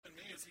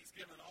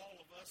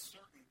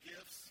certain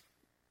gifts.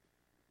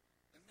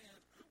 And man,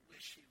 I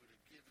wish he would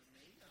have given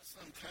me.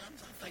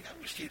 Sometimes I think I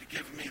wish he'd have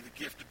given me the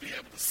gift to be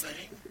able to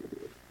sing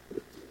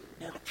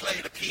or to play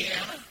the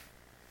piano.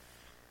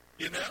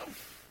 You know?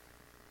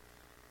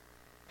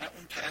 That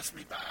one passed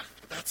me by,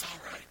 but that's all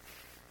right.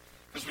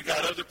 Because we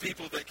got other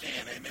people that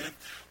can, amen?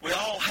 We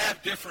all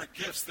have different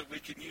gifts that we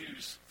can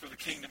use for the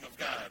kingdom of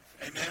God,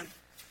 amen?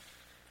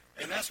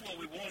 And that's what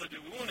we want to do.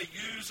 We want to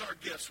use our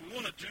gifts. We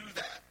want to do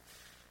that.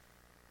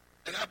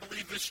 And I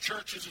believe this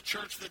church is a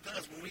church that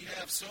does. When we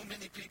have so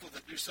many people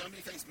that do so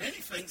many things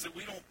that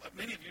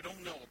many of you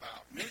don't know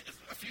about.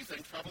 A few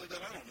things probably that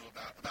I don't know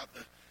about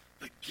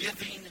the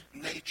giving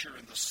nature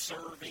and the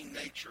serving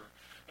nature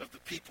of the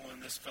people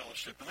in this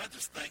fellowship. And I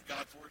just thank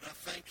God for it. And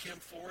I thank him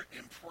for it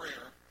in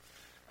prayer.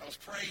 I was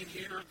praying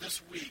here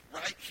this week,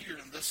 right here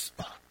in this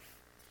spot.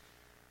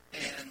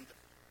 And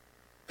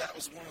that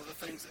was one of the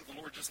things that the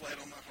Lord just laid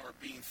on my heart,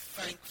 being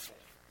thankful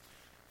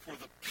for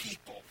the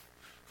people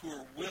who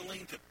are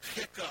willing to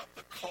pick up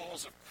the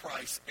cause of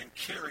Christ and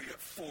carry it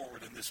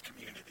forward in this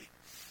community.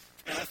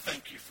 And I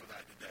thank you for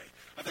that today.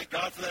 I thank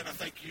God for that, and I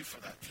thank you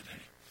for that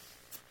today.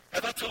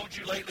 Have I told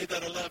you lately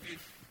that I love you?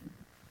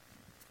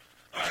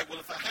 All right, well,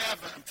 if I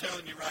haven't, I'm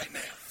telling you right now.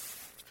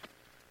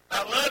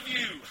 I love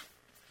you.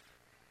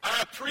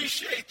 I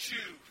appreciate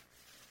you.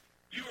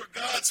 You are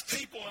God's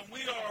people, and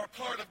we are a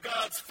part of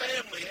God's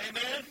family.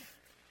 Amen?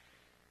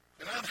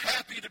 And I'm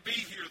happy to be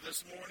here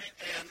this morning,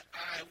 and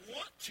I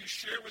want to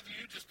share with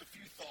you just a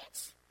few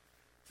thoughts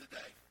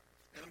today.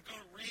 And I'm going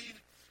to read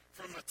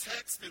from a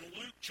text in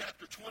Luke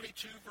chapter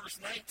 22, verse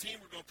 19.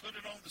 We're going to put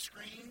it on the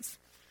screens,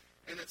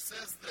 and it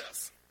says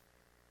this.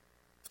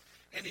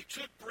 And he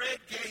took bread,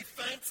 gave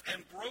thanks,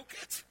 and broke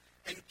it,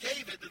 and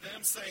gave it to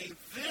them, saying,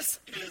 "This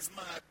is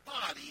my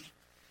body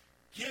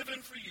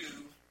given for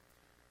you.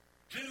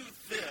 Do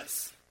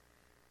this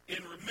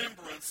in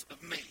remembrance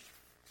of me."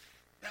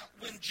 Now,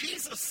 when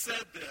Jesus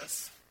said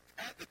this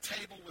at the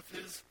table with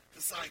his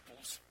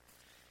disciples,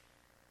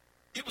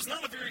 it was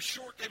a very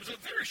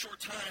short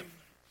time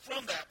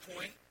from that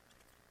point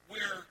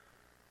where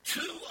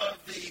two of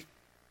the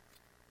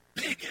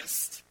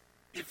biggest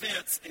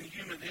events in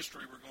human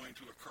history were going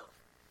to occur.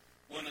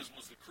 One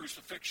was the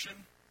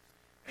crucifixion,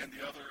 and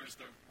the other is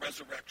the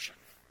resurrection.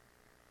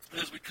 And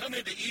as we come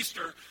into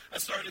Easter, I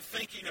started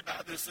thinking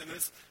about this and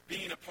this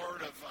being a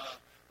part of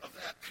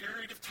that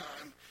period of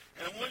time.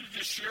 And I wanted to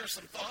just share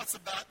some thoughts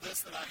about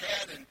this that I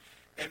had.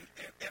 And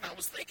I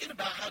was thinking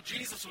about how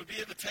Jesus would be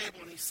at the table,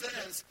 and he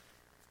says,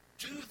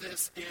 "Do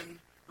this in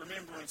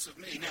remembrance of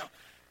me." Now,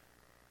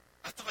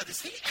 I thought,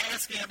 is he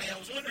asking, I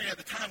was wondering at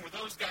the time, were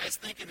those guys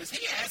thinking, is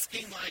he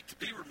asking, like, to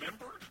be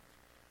remembered?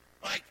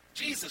 Like,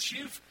 Jesus,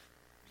 you've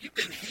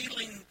been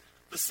healing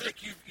the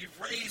sick.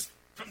 You've raised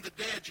from the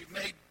dead. You've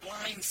made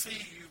blind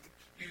see.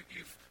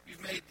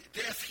 You've made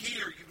deaf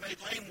hear. You've made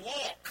lame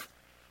walk.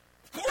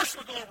 Of course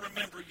we're going to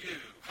remember you.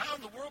 How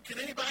in the world can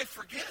anybody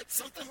forget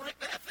something like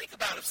that? Think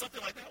about if something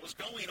like that was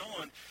going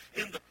on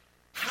in the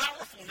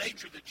powerful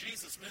nature that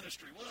Jesus'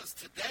 ministry was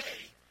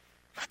today.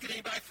 How could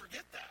anybody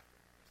forget that?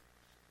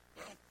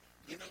 Well,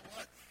 you know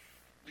what?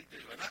 We do.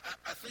 And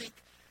I think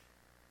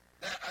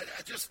that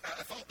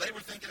I thought they were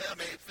thinking that. I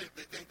may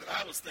think that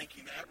I was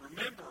thinking that.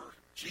 Remember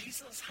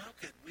Jesus? How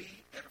could we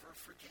ever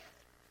forget?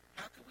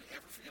 How could we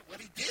ever forget what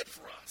he did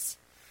for us?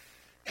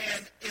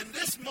 And in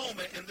this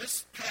moment, in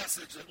this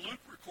passage that Luke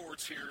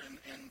records here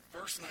in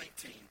verse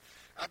 19,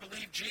 I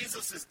believe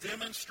Jesus is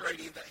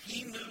demonstrating that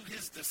he knew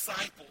his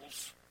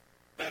disciples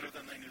better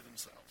than they knew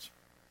themselves.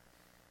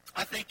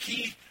 I think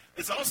he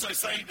is also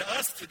saying to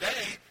us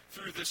today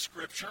through this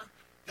scripture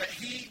that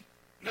he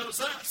knows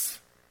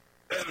us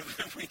better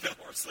than we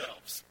know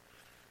ourselves.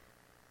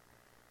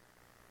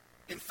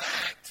 In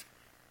fact,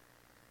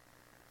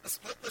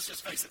 let's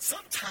just face it,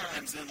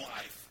 sometimes in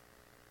life,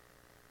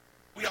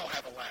 we all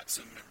have a lapse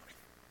in memory.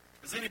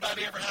 Has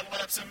anybody ever had a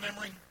lapse in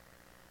memory?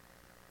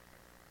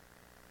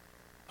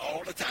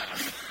 All the time.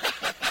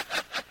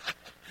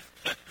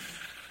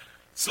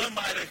 Some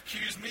might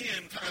accuse me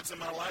in times in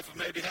my life of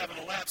maybe having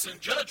a lapse in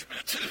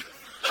judgment, too.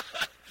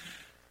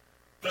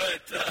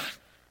 But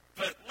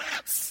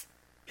lapse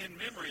in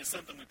memory is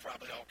something we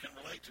probably all can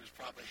relate to. It's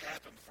probably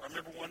happened before. I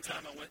remember one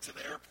time I went to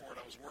the airport.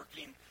 I was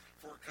working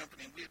for a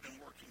company, and we had been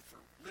working for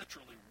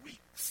literally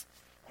weeks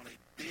on a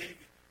big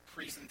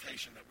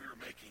presentation that we were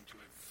making to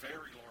a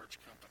very large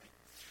company.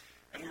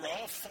 And we were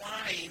all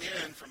flying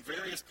in from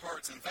various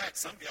parts. In fact,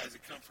 some guys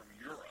had come from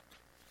Europe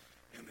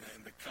in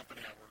the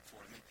company I worked for.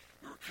 And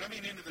we were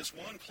coming into this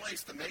one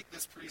place to make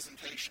this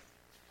presentation.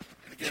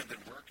 And again, been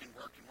working,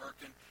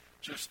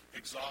 just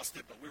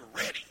exhausted, but we were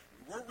ready.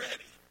 We were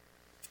ready.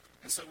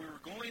 And so we were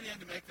going in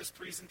to make this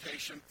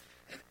presentation,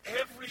 and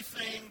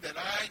everything that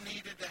I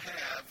needed to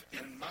have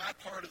in my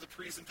part of the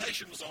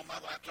presentation was on my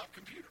laptop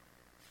computer.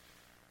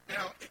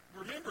 Now,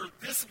 remember,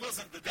 this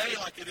wasn't the day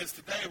like it is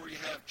today where you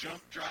have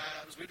jump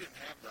drives. We didn't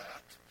have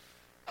that.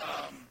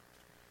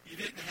 You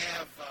didn't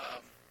have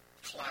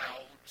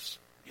clouds,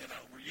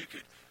 where you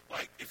could,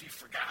 like, if you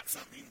forgot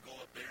something, you can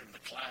go up there in the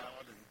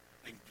cloud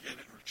and get it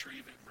and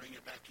retrieve it and bring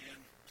it back in.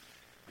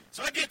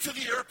 So I get to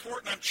the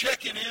airport, and I'm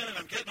checking in, and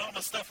I'm getting all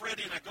my stuff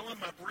ready, and I go in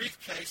my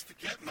briefcase to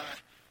get my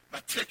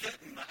ticket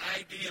and my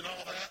ID and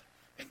all that.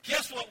 And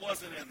guess what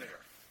wasn't in there?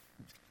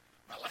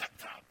 My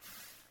laptop.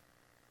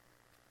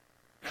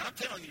 Now, I'm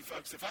telling you,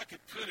 folks, if I could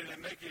put it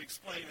and make it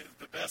explain it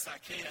the best I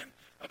can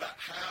about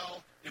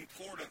how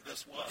important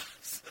this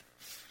was.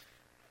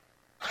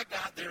 I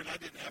got there, and I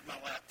didn't have my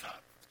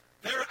laptop.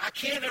 I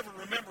can't ever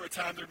remember a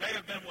time, there may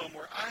have been one,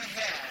 where I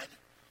had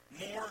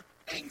more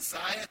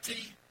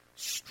anxiety,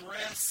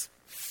 stress,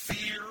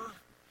 fear.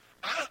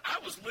 I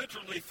was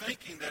literally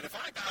thinking that if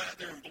I got out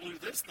there and blew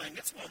this thing,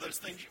 it's one of those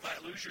things you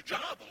might lose your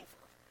job over.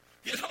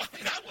 You know, I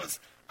mean,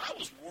 I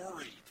was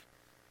worried.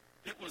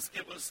 It was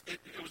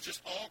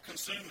just all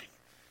consuming.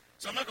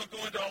 So I'm not going to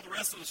go into all the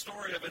rest of the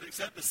story of it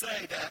except to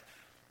say that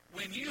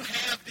when you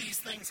have these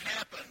things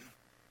happen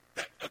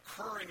that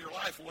occur in your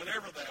life,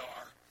 whatever they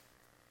are,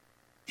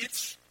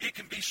 it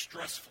can be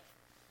stressful.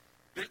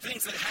 There are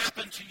things that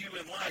happen to you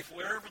in life,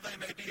 wherever they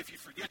may be. If you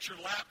forget your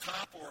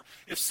laptop or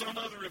if some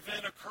other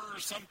event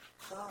occurs, some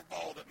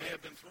curveball that may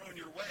have been thrown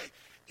your way,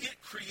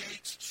 it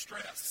creates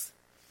stress.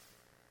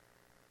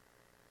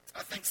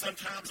 I think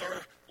sometimes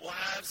our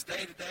lives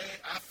day to day,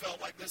 I felt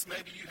like this,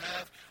 maybe you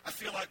have. I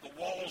feel like the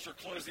walls are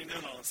closing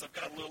in on us. I've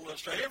got a little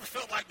illustration. You ever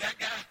felt like that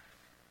guy?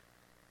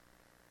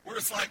 Where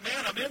it's like,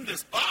 man, I'm in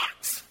this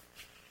box.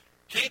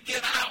 Can't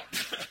get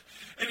out.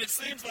 And it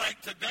seems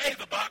like today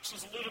the box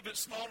was a little bit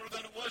smaller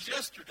than it was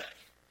yesterday.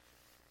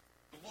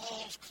 The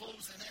wall's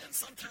closing in.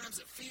 Sometimes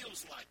it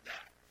feels like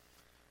that.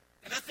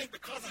 And I think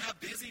because of how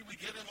busy we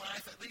get in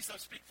life, at least I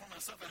speak for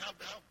myself, and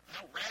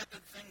how rapid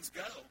things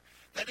go,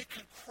 that it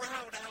can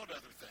crowd out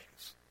other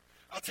things.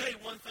 I'll tell you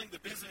one thing the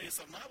busyness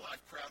of my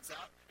life crowds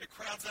out. It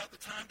crowds out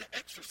the time to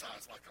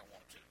exercise like I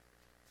want to.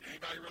 Does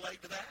anybody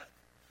relate to that?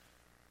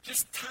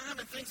 Just time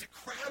and things, it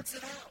crowds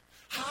it out.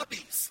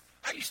 Hobbies.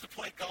 I used to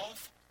play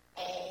golf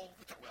all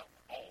the time. Well,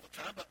 all the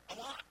time, but a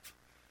lot.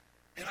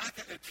 And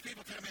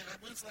people tell me,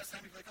 when's the last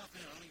time you played golf?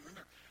 Man, I don't even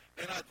remember.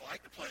 And I'd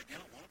like to play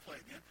again. I want to play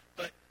again.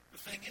 But the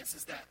thing is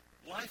that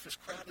life has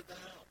crowded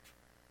that out.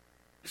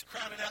 It's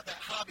crowded out that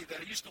hobby that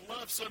I used to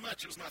love so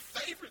much. It was my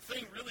favorite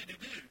thing really to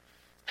do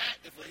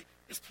actively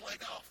is play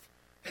golf.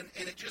 And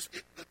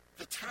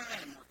the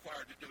time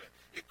required to do it,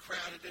 it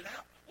crowded it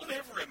out.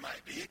 Whatever it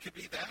might be. It could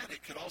be that.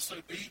 It could also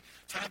be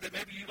time that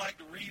maybe you like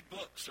to read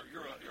books or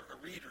you're a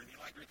reader and you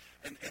like to read.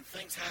 And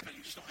things happen.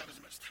 You just don't have as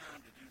much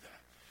time to do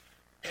that.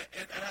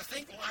 And I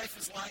think life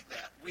is like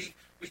that. We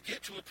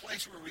get to a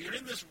place where we are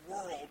in this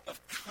world of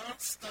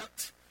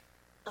constant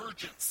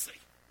urgency.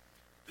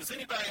 Does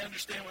anybody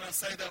understand when I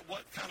say that?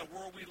 What kind of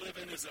world we live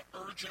in is an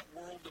urgent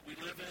world that we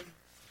live in?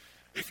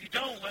 If you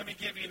don't, let me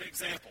give you an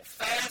example.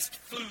 Fast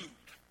food.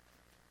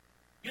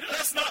 You know,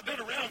 that's not been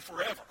around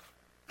forever.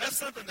 That's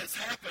something that's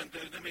happened.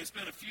 I mean, it's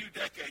been a few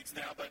decades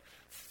now, but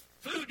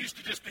food used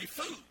to just be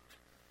food.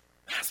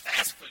 That's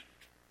fast food.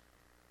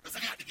 Because I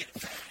got to get it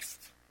fast.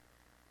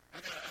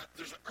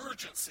 There's an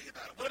urgency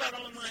about it. What about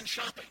online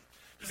shopping?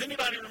 Does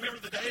anybody remember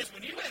the days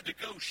when you had to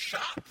go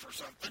shop for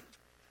something?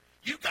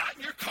 You got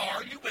in your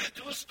car, you went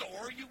to a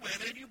store, you went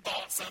in, you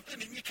bought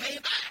something, and you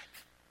came back.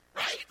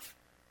 Right?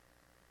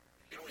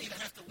 You don't even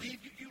have to leave.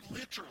 You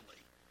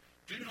literally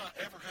do not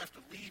ever have to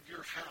leave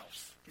your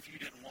house if you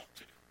didn't want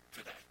to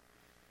today.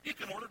 You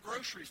can order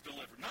groceries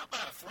delivered, not by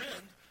a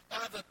friend,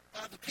 by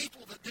the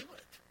people that do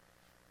it.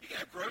 You can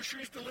have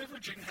groceries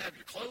delivered. You can have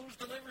your clothes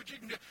delivered.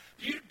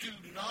 You do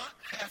not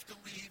have to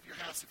leave your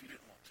house if you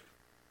didn't want to.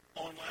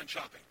 Online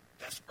shopping,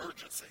 that's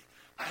urgency.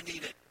 I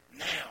need it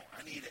now.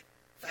 I need it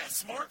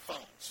fast.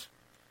 Smartphones.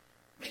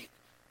 I mean,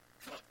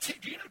 come on,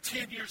 do you know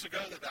 10 years ago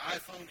that the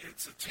iPhone,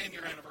 it's a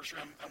 10-year anniversary,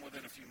 I'm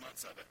within a few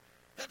months of it,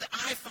 that the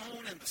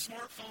iPhone and the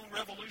smartphone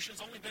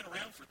revolution's only been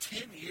around for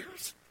 10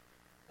 years?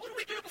 What did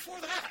we do before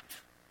that?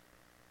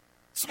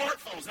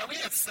 Smartphones. Now, we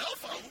had cell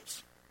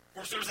phones. Of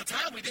course, there was a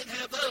time we didn't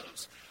have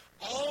those.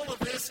 All of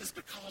this is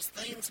because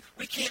things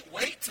we can't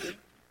wait to,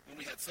 when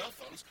we had cell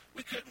phones,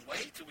 we couldn't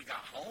wait till we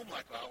got home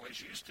like we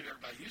always used to.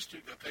 Everybody used to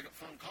go pick up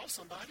the phone, call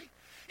somebody.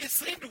 It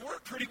seemed to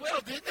work pretty well,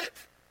 didn't it?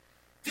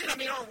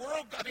 Our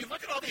world,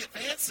 look at all the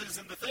advances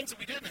and the things that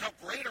we did and how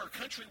great our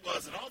country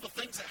was and all the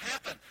things that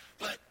happened.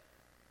 But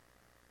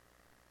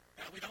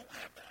now we don't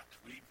have that.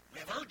 We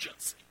have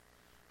urgency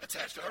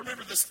attached to it. I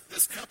remember this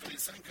company,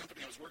 the same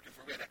company I was working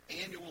for, we had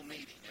an annual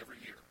meeting every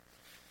year.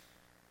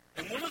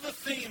 And one of the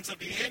themes of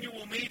the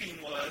annual meeting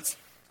was,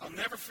 I'll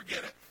never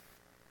forget it.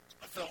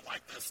 I felt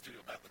like this, too,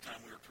 about the time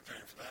we were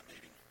preparing for that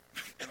meeting.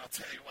 And I'll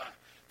tell you why.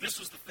 This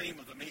was the theme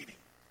of the meeting.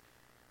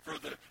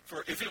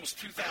 For if it was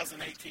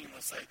 2018,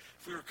 let's say,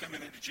 if we were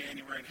coming into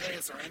January, and hey,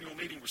 it's our annual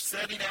meeting, we're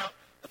setting out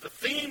the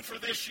theme for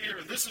this year,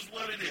 and this is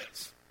what it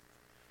is.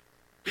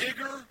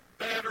 Bigger,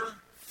 better,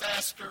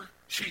 faster,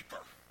 cheaper.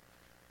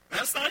 Now,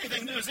 that's not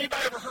anything new. Has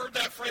anybody ever heard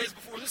that phrase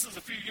before? This is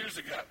a few years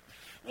ago.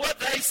 What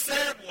they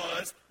said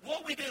was,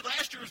 what we did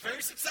last year was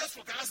very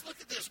successful. Guys,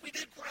 look at this. We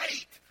did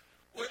great.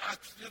 I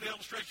did the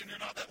illustration here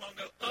not that long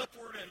ago,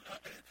 upward and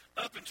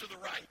up and to the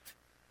right.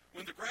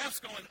 When the graph's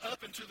going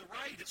up and to the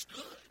right, it's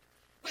good.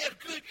 We had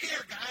a good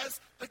year, guys,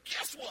 but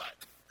guess what?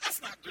 That's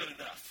that's not good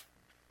enough.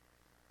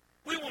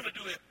 We want to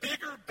do it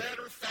bigger,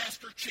 better,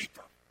 faster,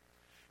 cheaper.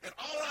 And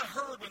all I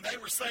heard when they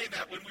were saying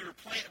that when we were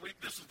planning,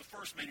 this was the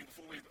first meeting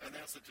before we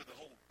announced it to the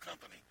whole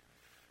company.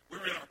 We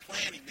were in our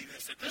planning meeting.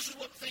 They said, this is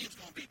what the theme's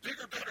going to be,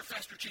 bigger, better,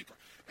 faster, cheaper.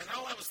 And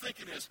all I was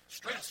thinking is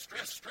stress,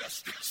 stress, stress,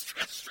 stress,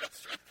 stress, stress,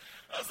 stress.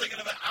 I was thinking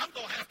about, I'm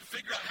going to have to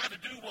figure out how to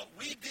do what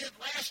we did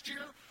last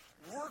year,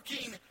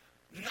 working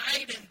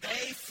night and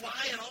day,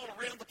 flying all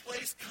around the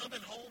place,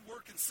 coming home,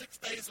 working 6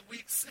 days a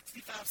week,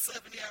 65,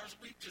 70 hours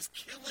a week, just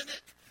killing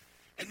it.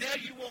 And now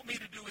you want me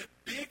to do it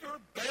bigger,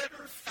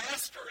 better,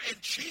 faster,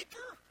 and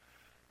cheaper?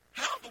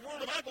 How in the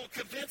world am I going to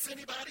convince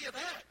anybody of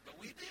that? But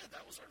we did.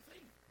 That was our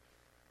thing.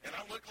 And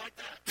I look like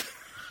that.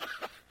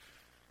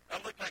 I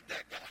look like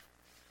that guy.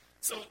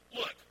 So,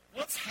 look,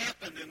 what's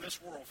happened in this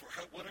world for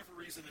whatever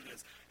reason it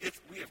is,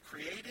 we have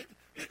created,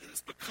 it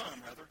has become,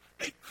 rather,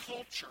 a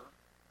culture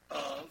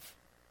of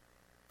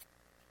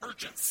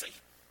urgency.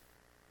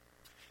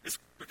 It's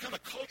become a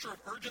culture of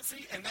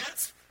urgency, and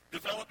that's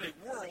developed a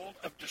world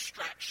of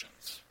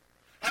distractions.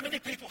 How many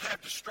people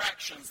have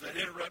distractions that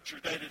interrupt your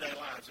day-to-day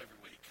lives every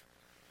week?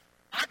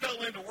 I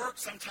go into work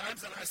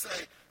sometimes and I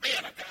say,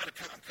 man, I'm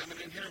coming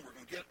in here and we're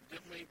going to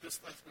didn't we this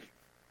last week?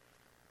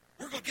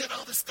 We're going to get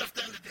all this stuff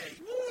done today.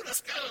 Woo,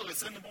 let's go.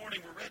 It's in the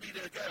morning. We're ready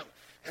to go.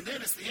 And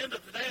then it's the end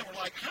of the day and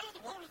we're like, how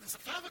in the world is it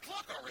 5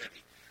 o'clock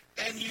already?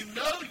 And you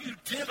know you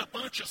did a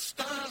bunch of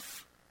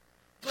stuff,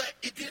 but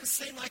it didn't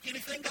seem like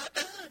anything got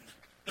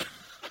done.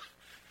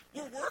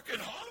 We're working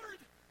hard.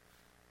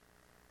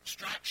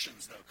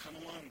 Distractions, though, come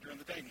along during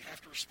the day, and you have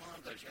to respond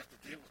to those. You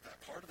have to deal with that.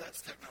 Part of that's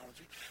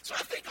technology. So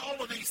I think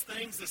all of these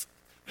things, this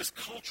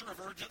culture of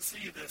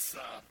urgency, this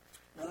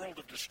world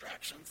of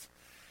distractions,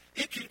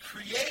 it can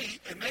create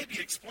and maybe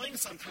explain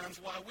sometimes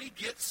why we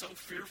get so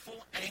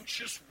fearful,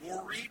 anxious,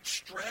 worried,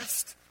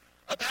 stressed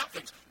about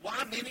things.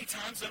 Why many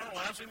times in our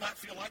lives we might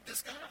feel like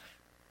this guy.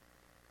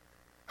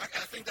 I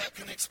think that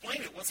can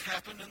explain it, what's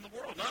happened in the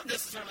world. Not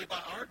necessarily by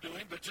our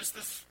doing, but just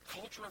this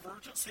culture of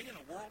urgency and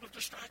a world of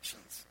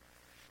distractions.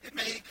 It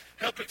may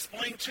help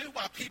explain, too,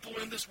 why people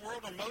in this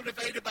world are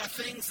motivated by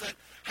things that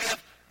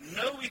have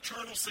no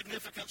eternal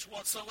significance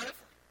whatsoever.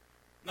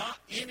 Not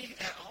any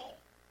at all.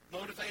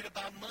 Motivated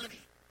by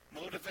money.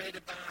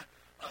 Motivated by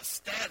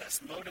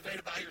status.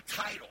 Motivated by your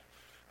title.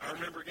 I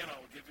remember, again, I'll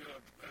give you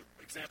an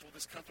example of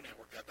this company I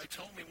worked at. They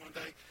told me one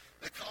day,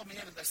 they called me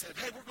in and they said,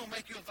 hey, we're going to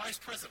make you a vice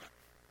president.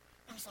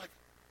 I was like,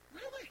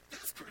 really?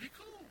 That's pretty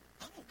cool.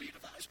 I'm going to be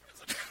the vice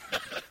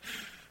president.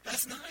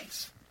 That's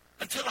nice.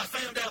 Until I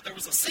found out there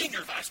was a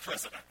senior vice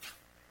president.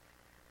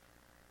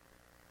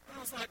 And I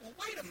was like, well,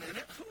 wait a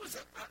minute. Who is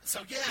it? So,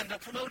 yeah, and they're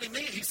promoting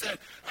me. He said,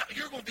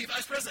 you're going to be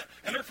vice president.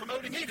 And they're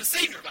promoting me to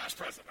senior vice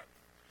president.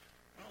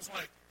 And I was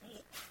like,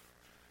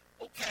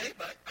 well, okay,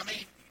 but, I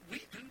mean, we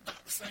do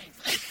about the same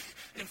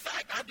thing. In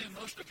fact, I do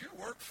most of your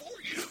work for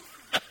you.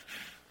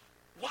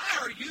 Why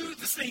are you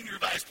the senior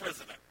vice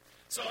president?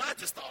 So I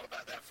just thought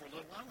about that for a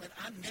little while, and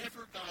I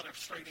never got a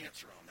straight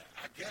answer on that.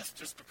 I guess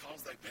just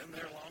because they've been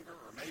there longer,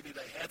 or maybe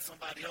they had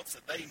somebody else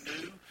that they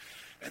knew,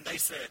 and they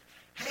said,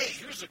 hey,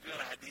 here's a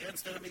good idea.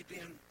 Instead of me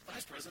being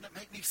vice president,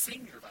 make me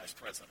senior vice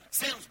president.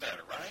 Sounds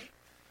better, right?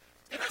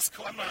 And that's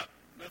cool.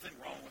 Nothing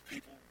wrong with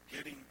people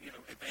getting,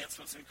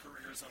 advancements in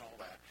careers and all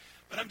that.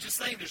 But I'm just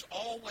saying there's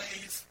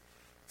always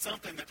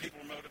something that people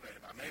are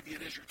motivated by. Maybe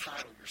it is your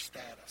title, your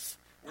status,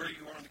 where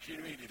you are in the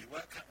community,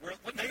 what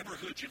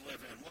neighborhood you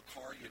live in, what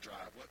car you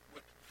drive,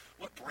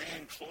 what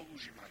brand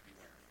clothes you might be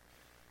wearing.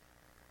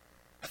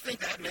 I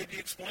think that maybe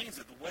explains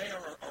it. The way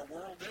our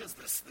world is,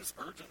 this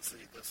urgency,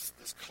 this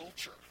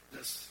culture,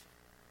 this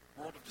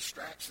world of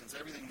distractions,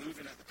 everything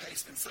moving at the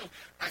pace. And so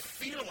I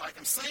feel like,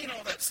 I'm saying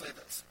all that to say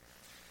this,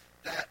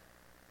 that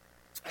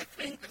I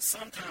think that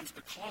sometimes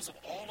because of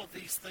all of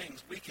these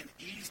things, we can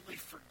easily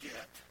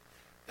forget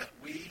that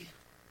we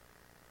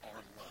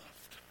are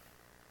loved,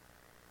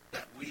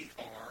 that we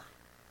are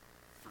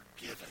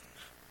forgiven,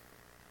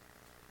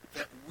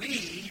 that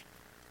we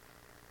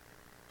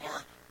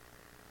are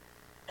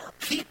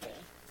people,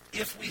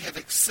 if we have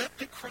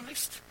accepted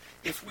Christ,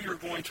 if we are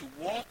going to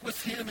walk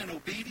with him in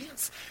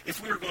obedience,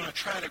 if we are going to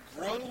try to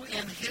grow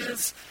in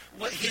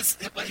what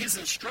his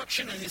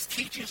instruction and his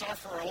teachings are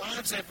for our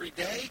lives every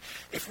day,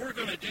 if we're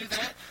going to do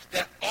that,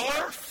 that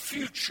our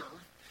future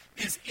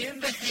is in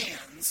the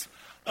hands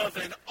of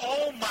an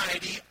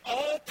almighty,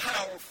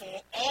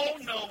 all-powerful,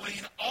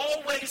 all-knowing,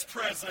 always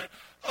present,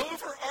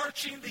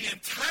 overarching the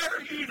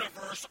entire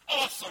universe,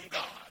 awesome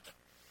God.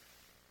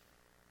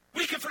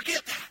 We can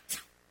forget that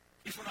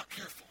if we're not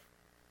careful.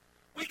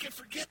 We can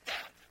forget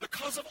that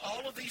because of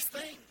all of these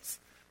things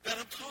that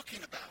I'm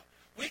talking about.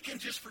 We can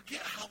just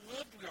forget how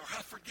loved we are,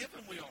 how forgiven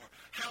we are,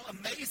 how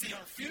amazing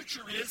our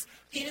future is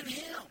in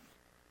him.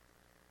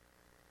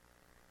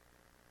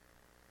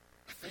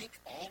 I think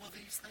all of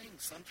these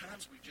things,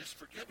 sometimes we just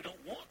forget. We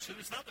don't want to.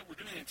 It's not that we're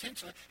doing it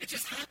intentionally. It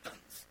just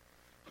happens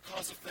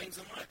because of things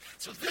in life.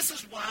 So this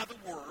is why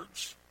the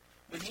words,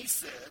 when he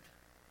said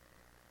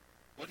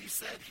what he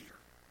said here,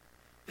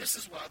 this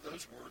is why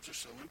those words are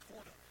so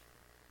important.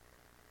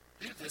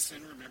 Do this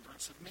in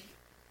remembrance of me.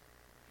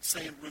 He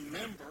saying,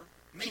 remember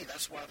me.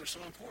 That's why they're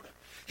so important.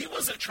 He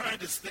wasn't trying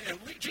to,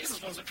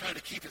 Jesus wasn't trying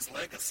to keep his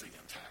legacy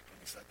intact when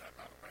he said that,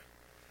 by the way.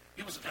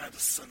 He wasn't trying to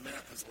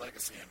cement his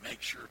legacy and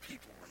make sure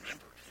people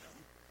remembered him.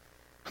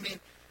 I mean,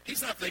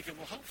 he's not thinking,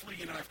 well, hopefully,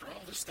 after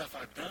all this stuff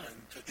I've done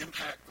to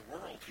impact the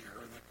world here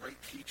and the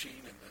great teaching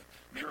and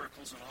the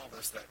miracles and all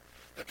this, that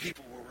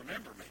people will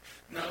remember me.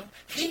 No,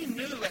 he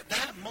knew at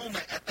that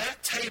moment, at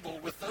that table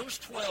with those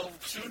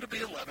 12, soon to be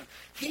 11,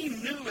 he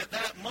knew at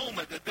that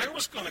moment that there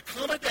was going to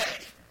come a day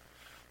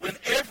when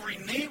every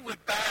knee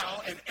would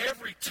bow and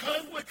every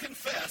tongue would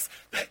confess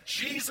that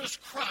Jesus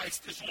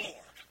Christ is Lord.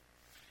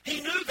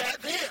 He knew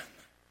that then.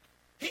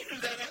 He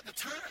knew that at the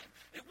time.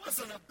 It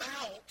wasn't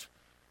about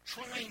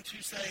trying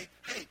to say,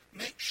 hey,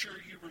 make sure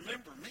you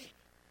remember me.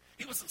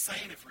 He wasn't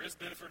saying it for his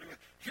benefit.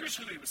 Here's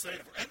who he was saying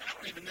it for. And I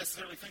don't even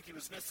necessarily think he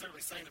was necessarily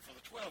saying it for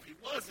the 12. He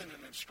was in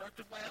an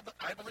instructive way,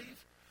 I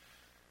believe.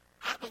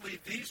 I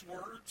believe these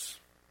words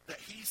that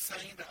he's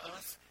saying to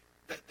us,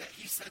 that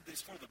he said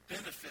this for the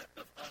benefit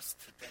of us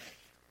today.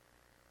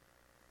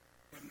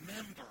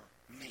 Remember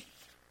me.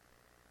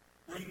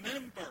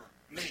 Remember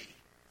me.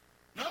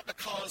 Not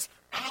because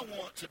I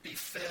want to be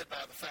fed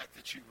by the fact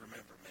that you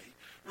remember me.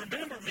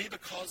 Remember me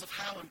because of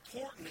how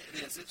important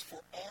it is. It's for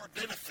our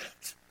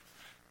benefit.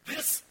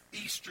 This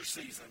Easter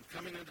season,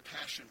 coming into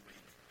Passion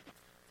Week,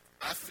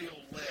 I feel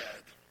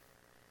led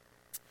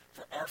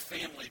for our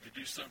family to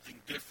do something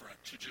different,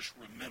 to just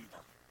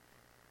remember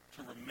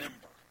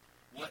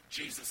what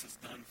Jesus has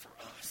done for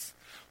us,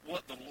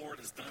 what the Lord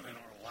has done in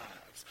our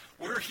lives,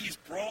 where he's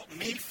brought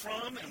me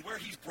from and where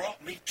he's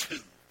brought me to.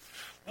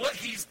 What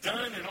he's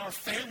done in our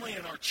family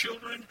and our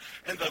children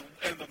and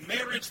the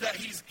marriage that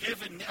he's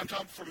given. I'm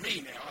talking for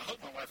me now. I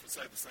hope my wife would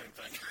say the same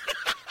thing.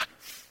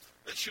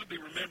 That she'll be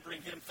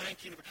remembering him,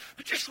 thanking him.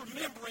 But just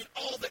remembering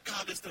all that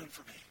God has done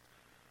for me.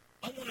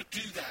 I want to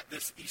do that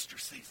this Easter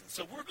season.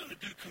 So we're going to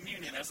do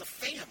communion as a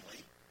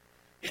family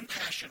in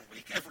Passion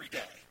Week every day.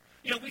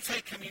 We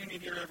take communion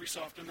here every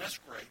so often. That's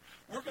great.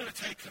 We're going to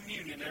take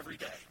communion every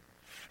day.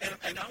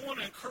 And I want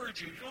to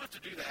encourage you, you don't have to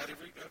do that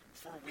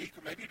for a week,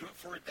 or maybe do it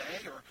for a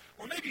day,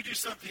 or maybe do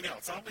something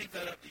else. I'll leave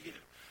that up to you.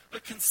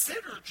 But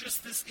consider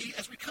just this,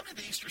 as we come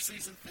into Easter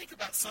season, think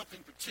about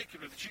something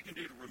particular that you can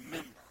do to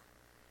remember.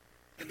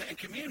 And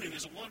communion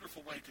is a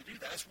wonderful way to do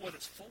that. That's what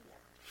it's for.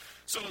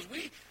 So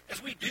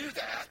as we do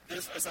that,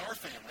 as our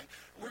family,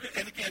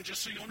 and again,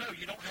 just so you'll know,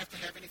 you don't have to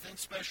have anything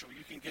special.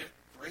 You can get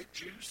grape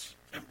juice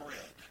and bread.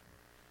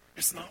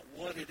 It's not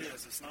what it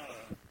is. It's not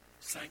a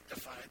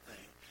sanctified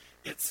thing.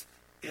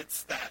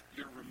 It's that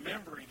you're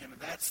remembering him,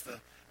 and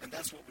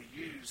that's what we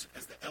use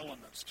as the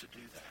elements to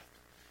do that.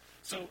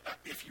 So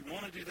if you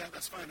want to do that,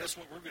 that's fine. That's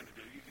what we're going to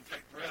do. You can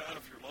take bread out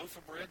of your loaf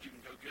of bread. You can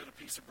go get a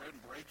piece of bread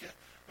and break it.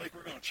 I think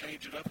we're going to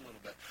change it up a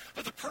little bit.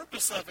 But the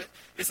purpose of it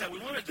is that we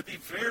want it to be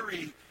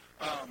very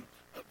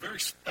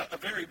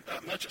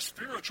much a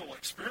spiritual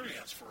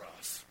experience for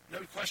us. No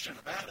question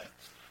about it.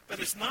 But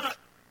it's not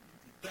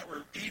that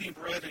we're eating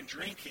bread and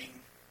drinking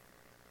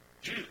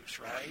juice,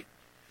 right?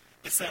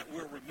 It's that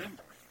we're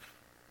remembering.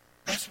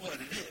 That's what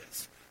it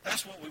is.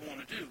 That's what we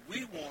want to do.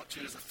 We want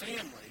to, as a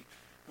family,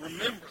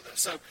 remember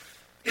this. So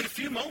in a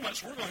few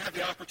moments, we're going to have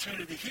the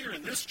opportunity here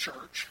in this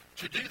church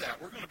to do that.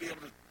 We're going to be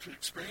able to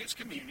experience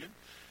communion,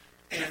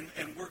 and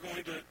we're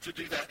going to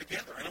do that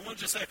together. And I want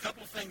to just say a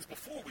couple of things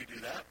before we do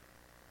that,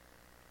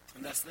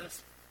 and that's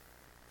this.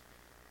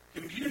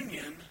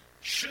 Communion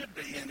should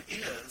be, and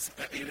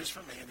it is for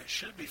me, and it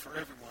should be for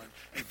everyone,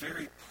 a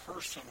very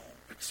personal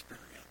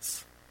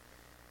experience.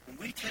 When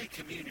we take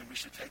communion, we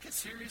should take it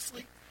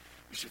seriously.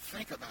 We should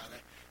think about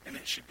it, and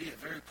it should be a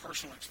very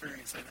personal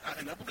experience.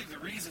 And I believe the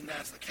reason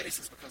that's the case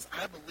is because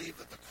I believe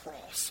that the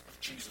cross of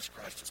Jesus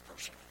Christ is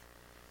personal.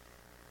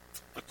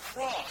 The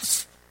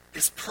cross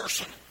is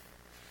personal.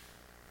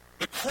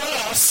 The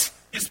cross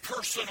is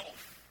personal.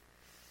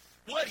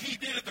 What he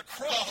did at the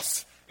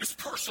cross is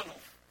personal.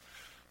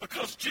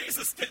 Because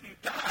Jesus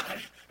didn't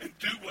die and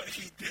do what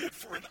he did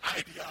for an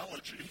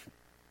ideology.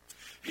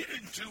 He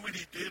didn't do what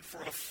he did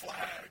for a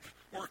flag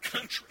or a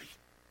country.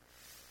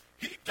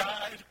 He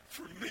died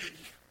for me.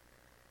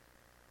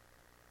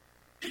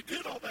 He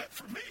did all that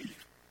for me.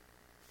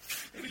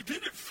 And he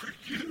did it for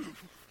you.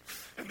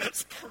 And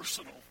that's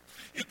personal.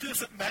 It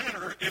doesn't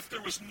matter if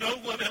there was no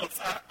one else.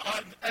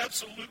 I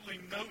absolutely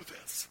know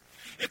this.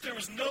 If there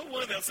was no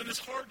one else, and it's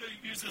hard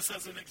to use this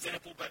as an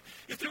example, but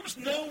if there was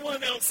no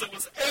one else that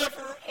was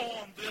ever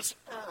on this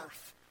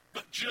earth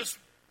but just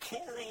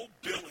poor old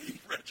Billy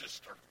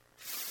Register,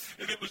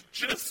 and it was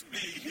just me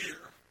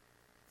here,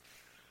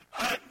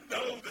 I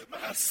know that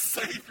my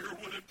Savior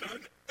would have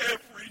done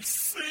every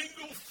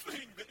single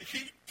thing that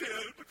he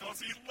did because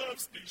he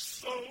loves me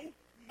so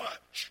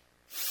much.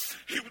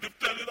 He would have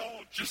done it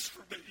all just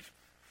for me.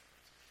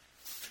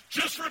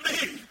 Just for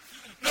me.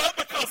 Not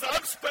because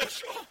I'm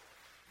special.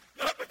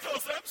 Not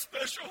because I'm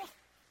special.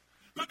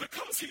 But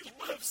because he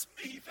loves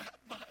me that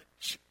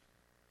much.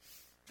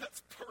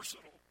 That's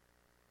personal.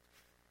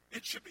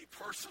 It should be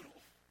personal.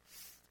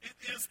 It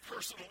is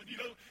personal.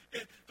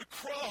 And the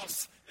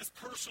cross is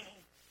personal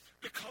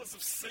because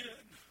of sin.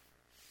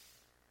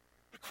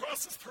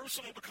 cross is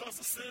personal because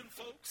of sin,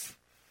 folks.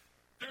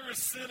 There is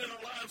sin in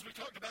our lives. We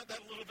talked about that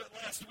a little bit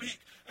last week.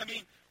 I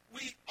mean,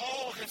 we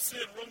all have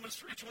sinned. Romans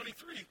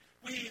 3:23.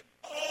 We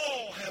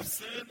all have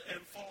sinned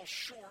and fall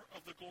short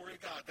of the glory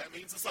of God. That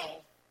means us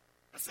all.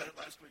 I said it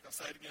last week. I'll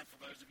say it again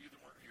for those of you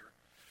that weren't here.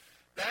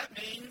 That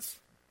means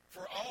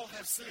for all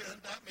have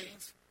sinned. That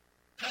means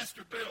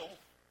Pastor Bill,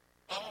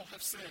 all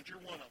have sinned. You're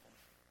one of them.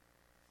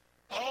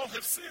 All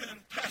have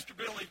sinned. Pastor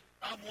Billy,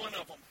 I'm one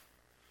of them.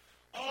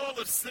 All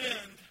have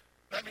sinned.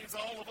 That means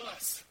all of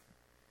us.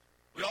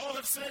 We all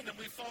have sinned and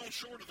we've fallen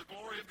short of the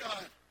glory of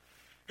God.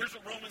 Here's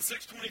what Romans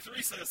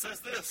 6:23 says. It says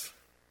this.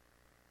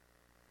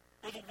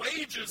 For the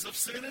wages of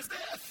sin is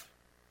death.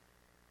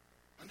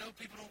 I know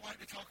people don't like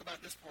to talk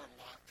about this part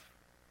a lot,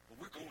 but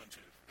we're going to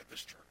at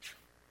this church.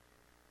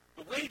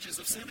 The wages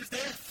of sin is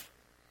death.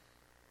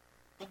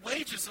 The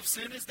wages of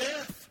sin is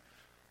death.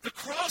 The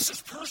cross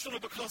is personal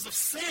because of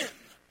sin.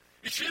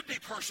 It should be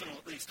personal,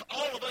 at least, to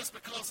all of us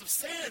because of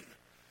sin.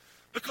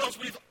 Because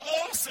we've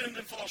all sinned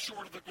and fall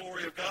short of the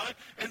glory of God,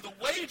 and the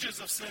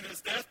wages of sin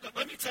is death. But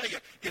let me tell you,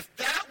 if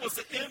that was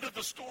the end of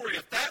the story,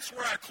 if that's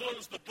where I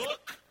close the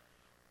book,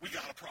 we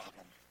got a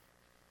problem.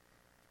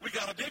 We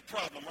got a big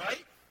problem,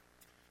 right?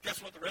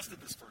 Guess what the rest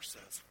of this verse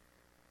says?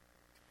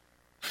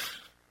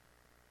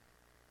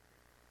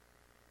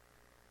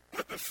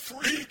 But the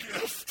free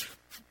gift,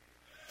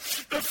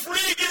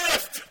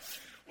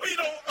 we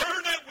don't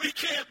earn it, we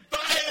can't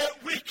buy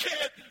it, we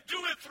can't do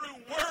it through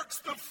works.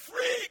 The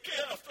free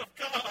gift of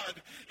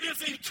God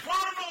is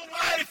eternal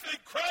life in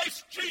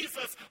Christ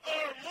Jesus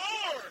our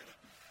Lord.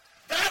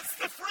 That's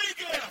the free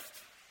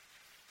gift.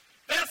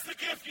 That's the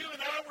gift you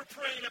and I were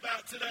praying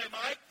about today,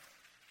 Mike.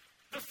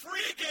 The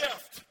free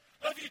gift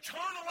of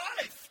eternal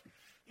life.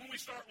 When we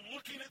start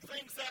looking at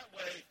things that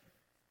way,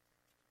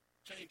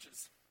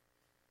 changes.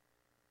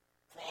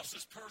 Cross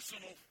is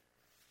personal.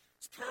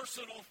 It's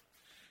personal.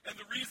 And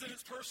the reason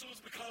it's personal is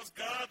because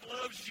God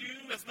loves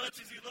you as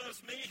much as he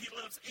loves me. He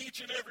loves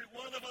each and every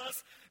one of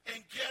us.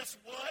 And guess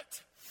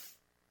what?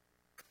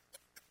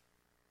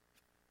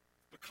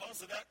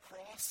 Because of that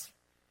cross,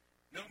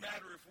 no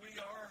matter if we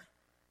are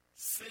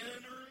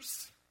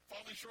sinners,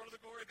 falling short of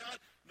the glory of God,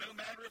 no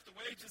matter if the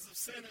wages of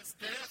sin is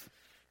death,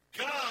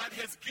 God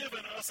has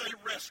given us a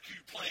rescue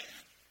plan.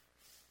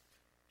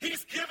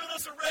 He's given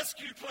us a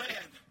rescue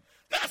plan.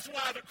 That's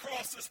why the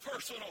cross is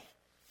personal.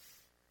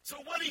 So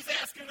what he's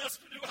asking us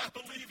to do, I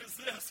believe, is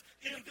this.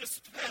 In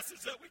this passage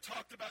that we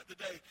talked about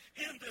today,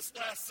 in this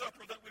Last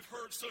Supper that we've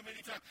heard so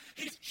many times,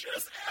 he's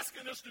just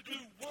asking us to do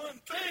one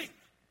thing.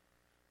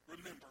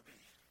 Remember me.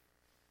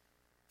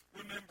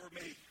 Remember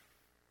me.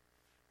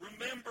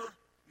 Remember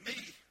me.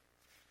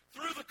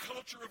 Through the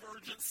culture of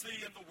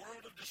urgency and the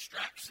world of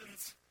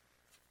distractions,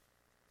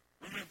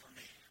 remember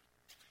me.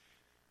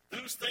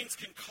 Those things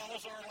can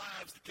cause our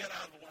lives to get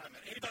out of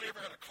alignment. Anybody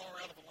ever had a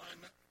car out of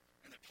alignment?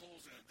 And it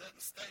pulls and it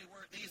doesn't stay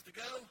where it needs to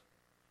go?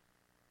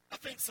 I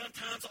think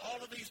sometimes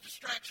all of these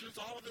distractions,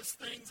 all of these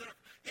things,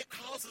 it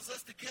causes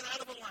us to get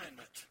out of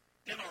alignment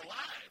in our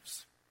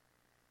lives.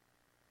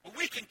 But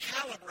we can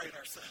calibrate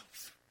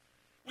ourselves.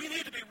 We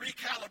need to be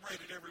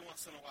recalibrated every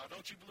once in a while.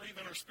 Don't you believe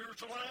in our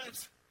spiritual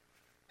lives?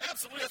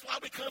 Absolutely. That's why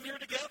we come here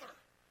together.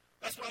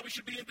 That's why we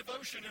should be in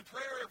devotion and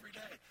prayer every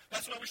day.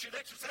 That's why we should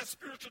exercise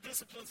spiritual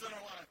disciplines in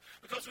our life.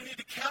 Because we need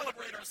to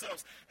calibrate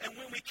ourselves. And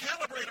when we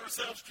calibrate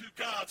ourselves to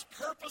God's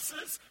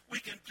purposes,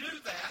 we can do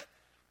that.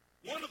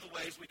 One of the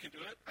ways we can do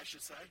it, I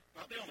should say,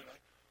 not the only way.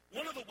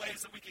 One of the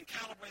ways that we can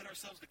calibrate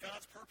ourselves to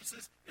God's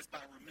purposes is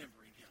by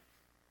remembering him.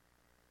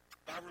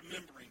 By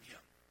remembering him.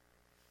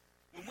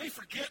 When we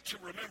forget to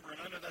remember,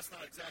 and I know that's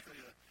not exactly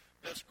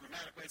the best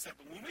grammatic way to say it,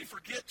 but when we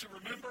forget to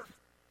remember,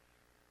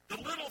 the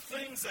little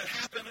things that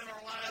happen in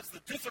our lives, the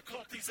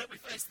difficulties that we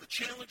face, the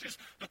challenges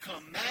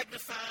become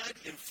magnified,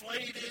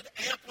 inflated,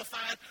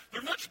 amplified.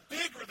 They're much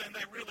bigger than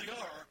they really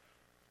are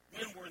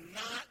when we're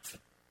not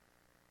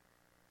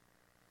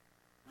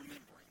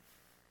remembering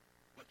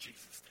what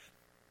Jesus did.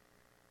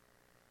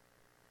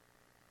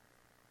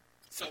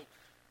 So,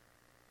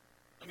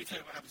 let me tell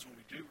you what happens when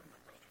we do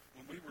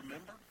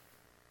remember.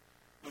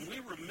 When we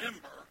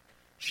remember,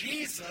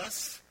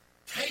 Jesus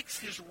takes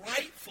his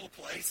rightful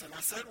place, and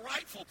I said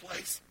rightful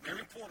place, very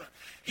important.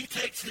 He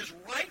takes his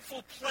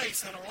rightful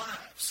place in our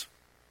lives.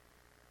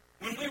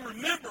 When we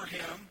remember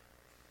him,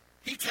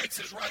 he takes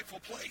his rightful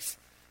place.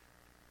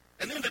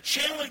 And then the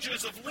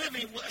challenges of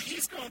living, what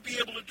he's going to be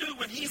able to do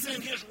when he's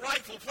in his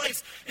rightful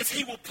place is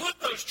he will put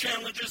those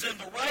challenges in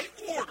the right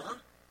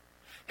order,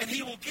 and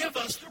he will give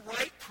us the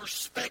right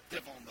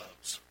perspective on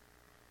those.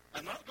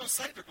 I'm not going to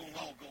say they're going to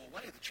all go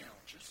away, the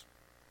challenges.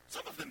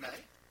 Some of them may.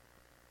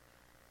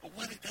 But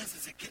what it does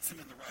is it gets them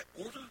in the right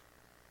order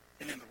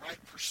and in the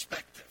right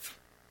perspective.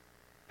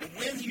 And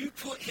when you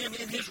put him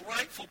in his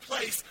rightful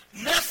place,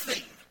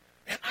 nothing,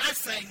 and I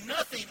say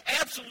nothing,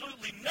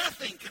 absolutely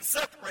nothing can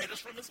separate us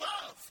from his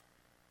love.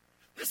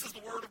 This is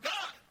the Word of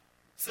God.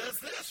 It says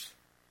this.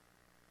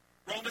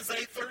 Romans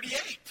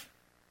 8:38.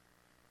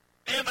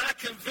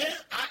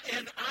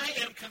 I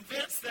am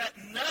convinced that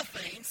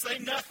nothing, say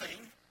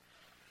nothing,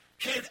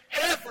 can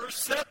ever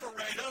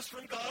separate us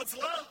from God's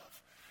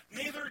love.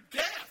 Neither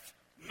death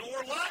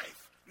nor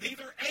life,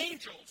 neither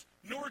angels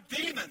nor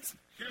demons.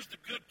 Here's the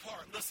good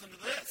part. Listen to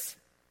this.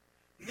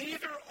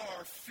 Neither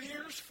our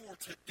fears for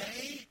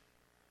today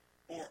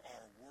or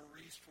our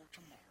worries for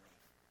tomorrow.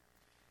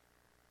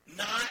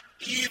 Not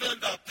even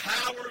the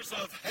powers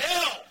of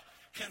hell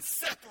can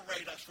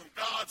separate us from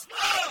God's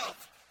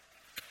love.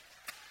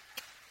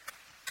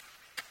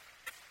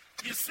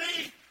 You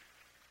see,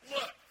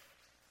 look,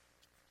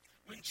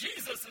 when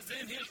Jesus is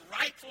in his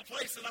rightful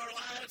place in our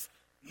lives,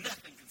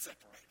 nothing can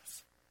separate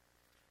us.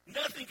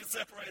 Nothing can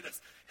separate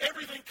us.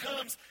 Everything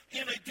comes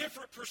in a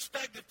different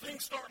perspective.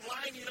 Things start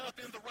lining up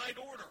in the right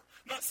order.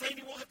 I'm not saying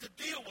you won't have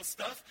to deal with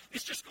stuff.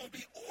 It's just going to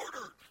be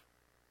ordered.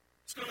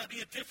 It's going to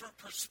be a different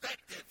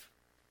perspective.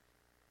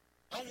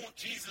 I want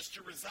Jesus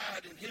to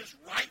reside in his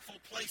rightful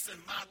place in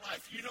my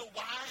life. You know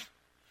why?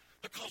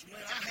 Because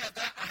when I have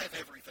that, I have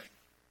everything.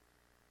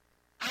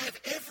 I have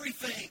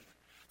everything.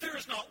 There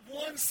is not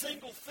one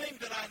single thing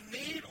that I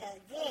need or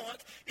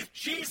want if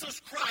Jesus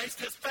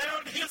Christ has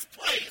found his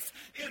place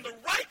in the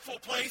rightful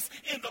place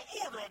in the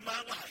order of my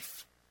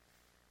life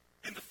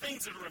and the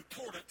things that are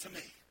important to me.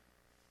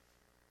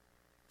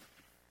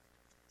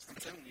 I'm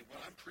telling you, what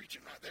I'm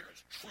preaching right there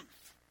is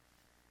truth.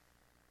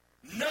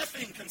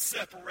 Nothing can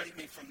separate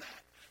me from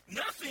that.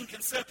 Nothing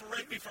can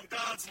separate me from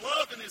God's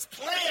love and his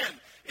plan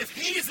if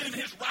he's in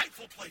his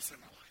rightful place in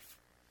my life.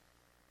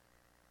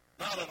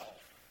 Not at all.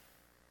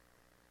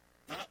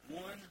 Not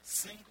one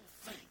single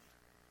thing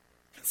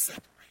can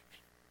separate me.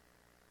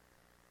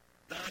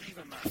 Not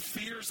even my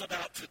fears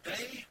about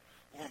today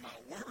or my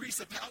worries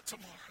about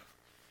tomorrow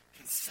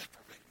can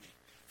separate me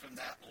from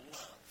that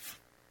love.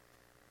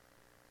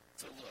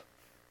 So look,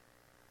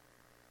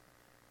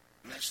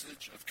 the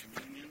message of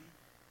communion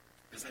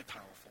is a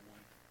powerful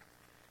one.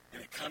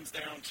 And it comes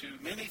down to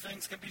many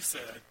things can be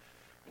said,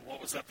 but what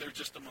was up there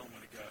just a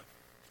moment ago?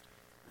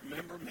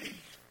 Remember me.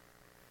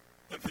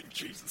 I think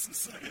Jesus is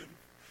saying,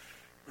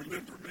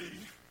 remember me,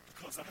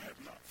 because I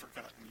have not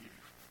forgotten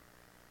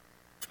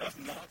you.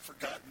 I've not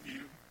forgotten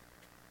you.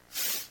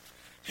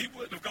 He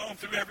wouldn't have gone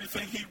through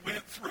everything he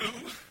went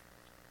through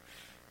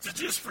to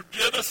just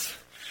forget us.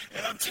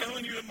 And I'm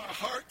telling you, in my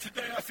heart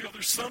today, I feel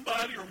there's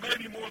somebody, or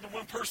maybe more than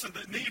one person,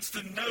 that needs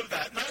to know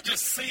that. Not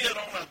just see it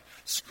on a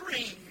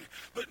screen,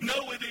 but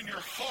know it in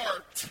your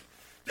heart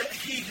that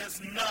he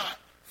has not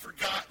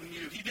forgotten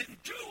you. He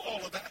didn't do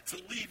all of that to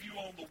leave you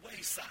on the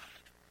wayside.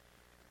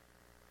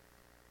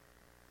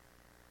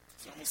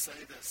 So I'm going to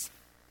say this.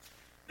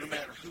 No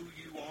matter who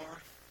you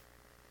are,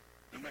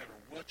 no matter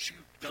what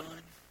you've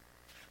done,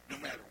 no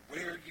matter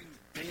where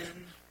you've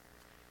been,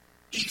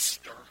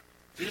 Easter,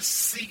 this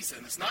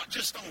season, is not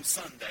just on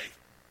Sunday,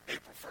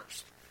 April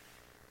 1st.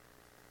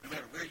 No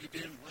matter where you've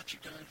been, what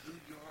you've done, who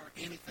you are,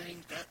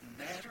 anything, doesn't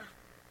matter.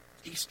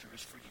 Easter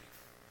is for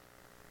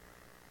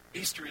you.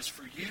 Easter is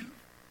for you,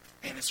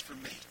 and it's for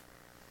me.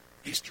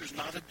 Easter's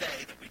not a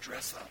day that we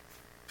dress up.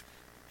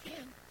 We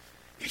can.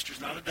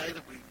 Easter's not a day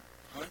that we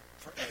hunt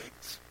for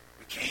eggs.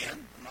 We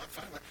can. I'm not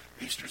fine with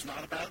that. Easter's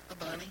not about the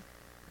bunny.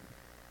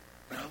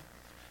 No.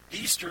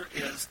 Easter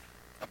is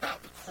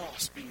about the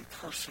cross being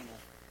personal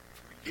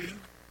for you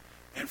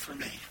and for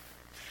me.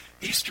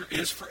 Easter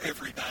is for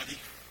everybody.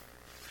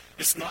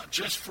 It's not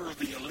just for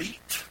the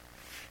elite.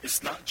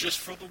 It's not just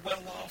for the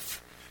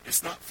well-off.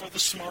 It's not for the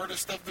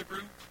smartest of the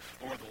group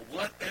or the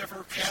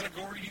whatever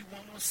category you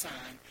want to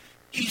assign.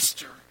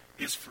 Easter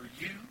is for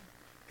you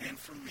and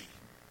for me.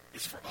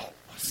 It's for all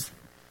of us.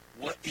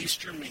 What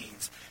Easter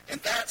means. And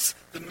that's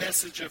the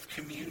message of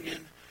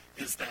communion,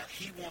 is that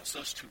he wants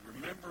us to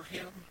remember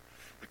him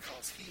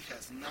because he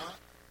has not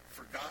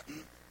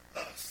forgotten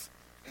us.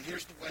 And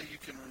here's the way you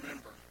can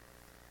remember.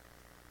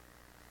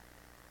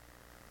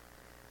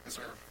 As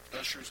our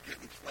ushers get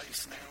in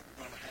place now,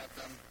 we're going to have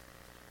them,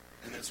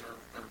 and as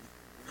we're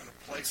going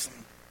to play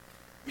some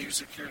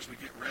music here as we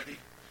get ready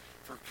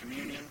for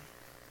communion.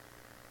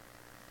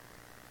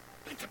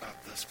 Think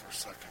about this for a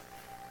second.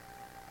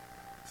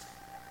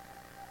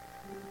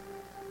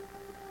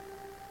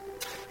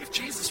 If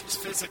Jesus was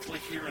physically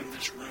here in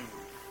this room,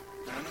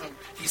 I know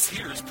he's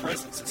here, his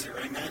presence is here,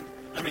 amen?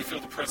 Let me feel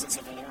the presence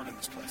of the Lord in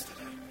this place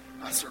today.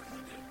 I certainly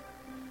do.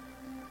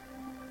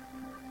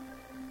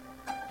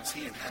 Because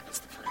he inhabits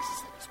the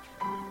praises of his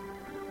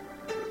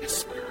people. His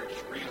spirit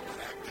is real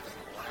and active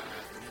and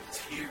alive, and it is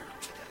here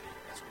today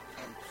as we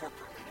come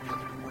corporately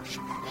together to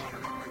worship and honor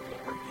and bring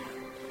glory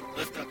in.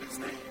 Lift up his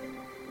name.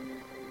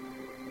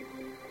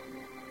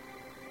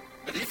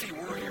 But if he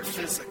were here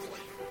physically,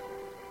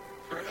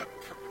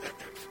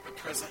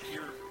 present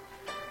here,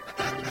 I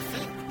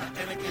think,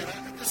 and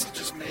again, this is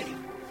just me,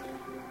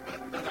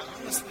 but I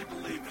honestly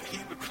believe that he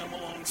would come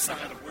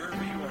alongside of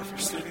wherever you are, if you're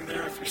sitting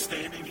there, if you're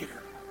standing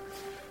here,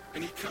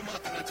 and he'd come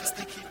up, and I just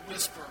think he'd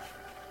whisper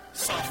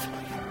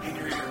softly in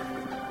your ear.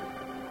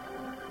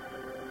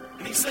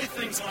 And he'd say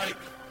things like,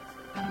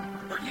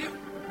 are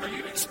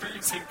you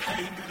experiencing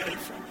pain today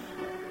from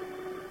me?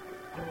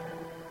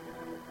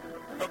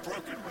 Or a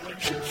broken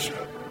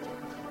relationship?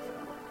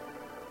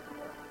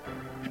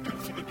 You've been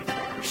through the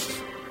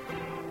divorce.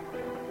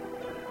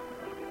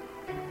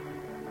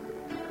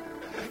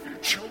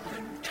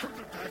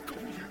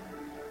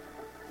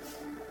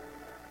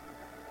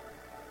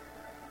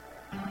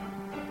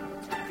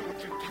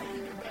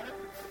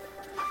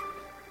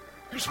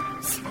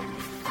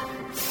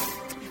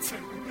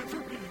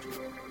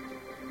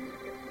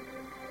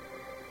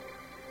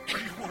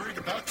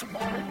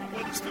 tomorrow,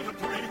 what it's going to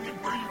bring, and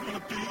where you're going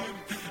to be, and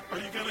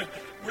where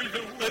you're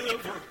going to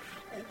live, or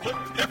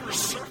whatever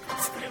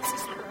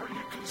circumstances there are. Are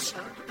you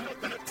concerned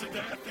about that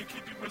today? I think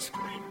he'd be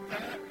whispering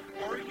that.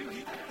 Are you?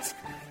 He'd ask,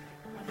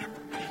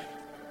 remember me.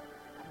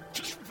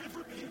 Just remember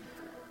me.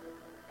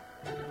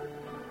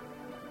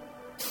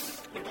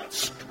 What about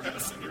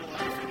stress in your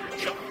life, in your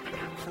job, in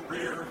your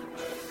career?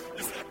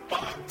 Is that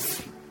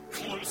box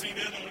closing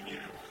in on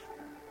you?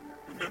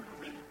 Remember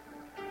me.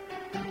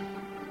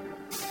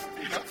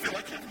 Do you not feel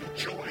like you have any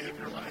joy in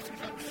your life?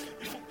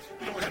 You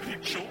don't have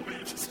any joy.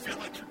 You just feel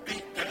like you're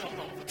beat down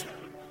all the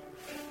time.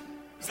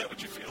 Is that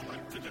what you feel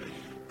like today?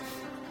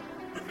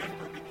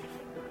 Remember me.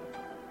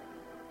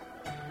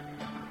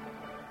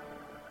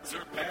 Is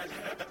there a bad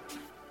habit?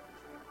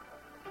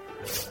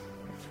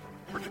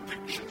 Or an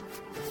addiction?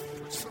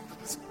 Or something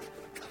that's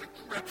got a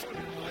grip on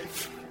your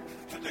life?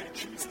 Today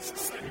Jesus is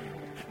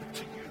saying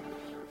to you,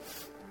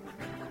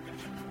 remember me.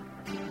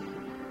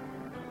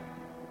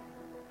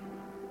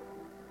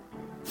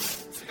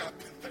 See, I've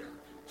been there.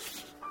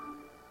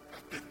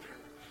 I've been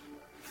there.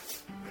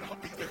 And I'll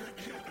be there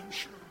again, I'm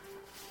sure.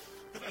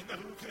 And I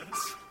know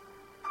this.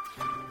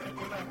 That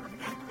when I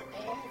remember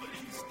all that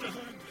he's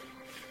done,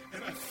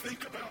 and I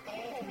think about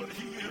all that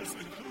he is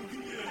and who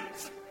he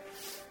is,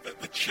 that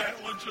the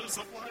challenges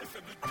of life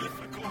and the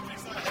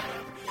difficulties I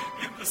have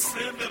and the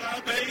sin that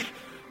I may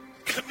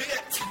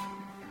commit,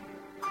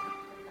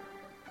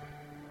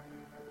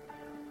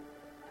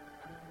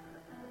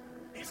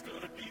 he's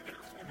going to be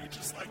there for me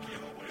just like he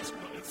always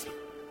was.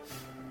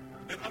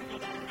 And I'm going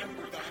to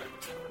remember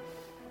that.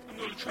 I'm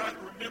going to try to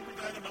remember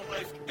that in my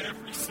life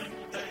every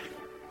single day.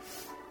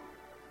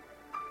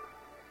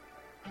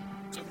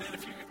 So, man,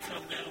 if you could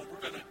come now,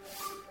 we're going to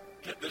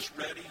get this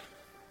ready.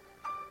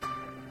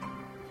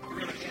 We're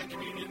going to hand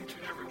communion to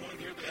everyone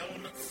here, the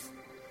elements.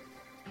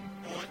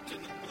 I want to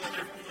let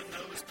everyone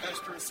know, as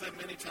Pastor has said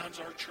many times,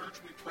 our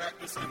church, we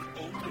practice an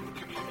open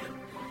communion.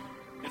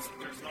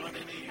 There's not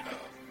any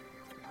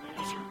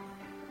rules or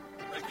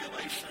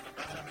regulation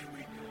about it. I mean,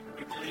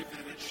 we believe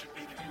that it should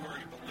be that you are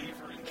a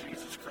believer in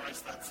Jesus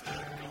Christ. That's it. You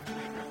don't have to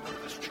be a member of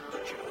this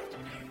church. You don't have to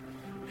be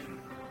in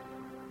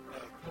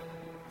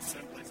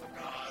Assemblies of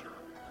God or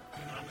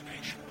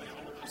denominationally.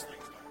 All of those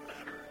things don't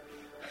matter.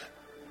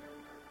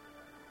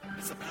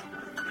 It's about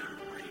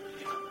remembering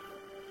him.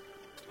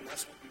 And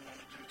that's what we want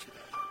to do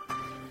today.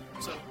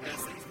 So as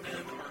these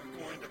men are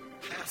going to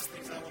pass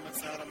these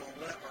elements out, I'm going to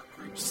let our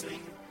group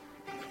sing,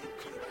 and then we'll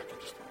come back in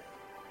just a moment.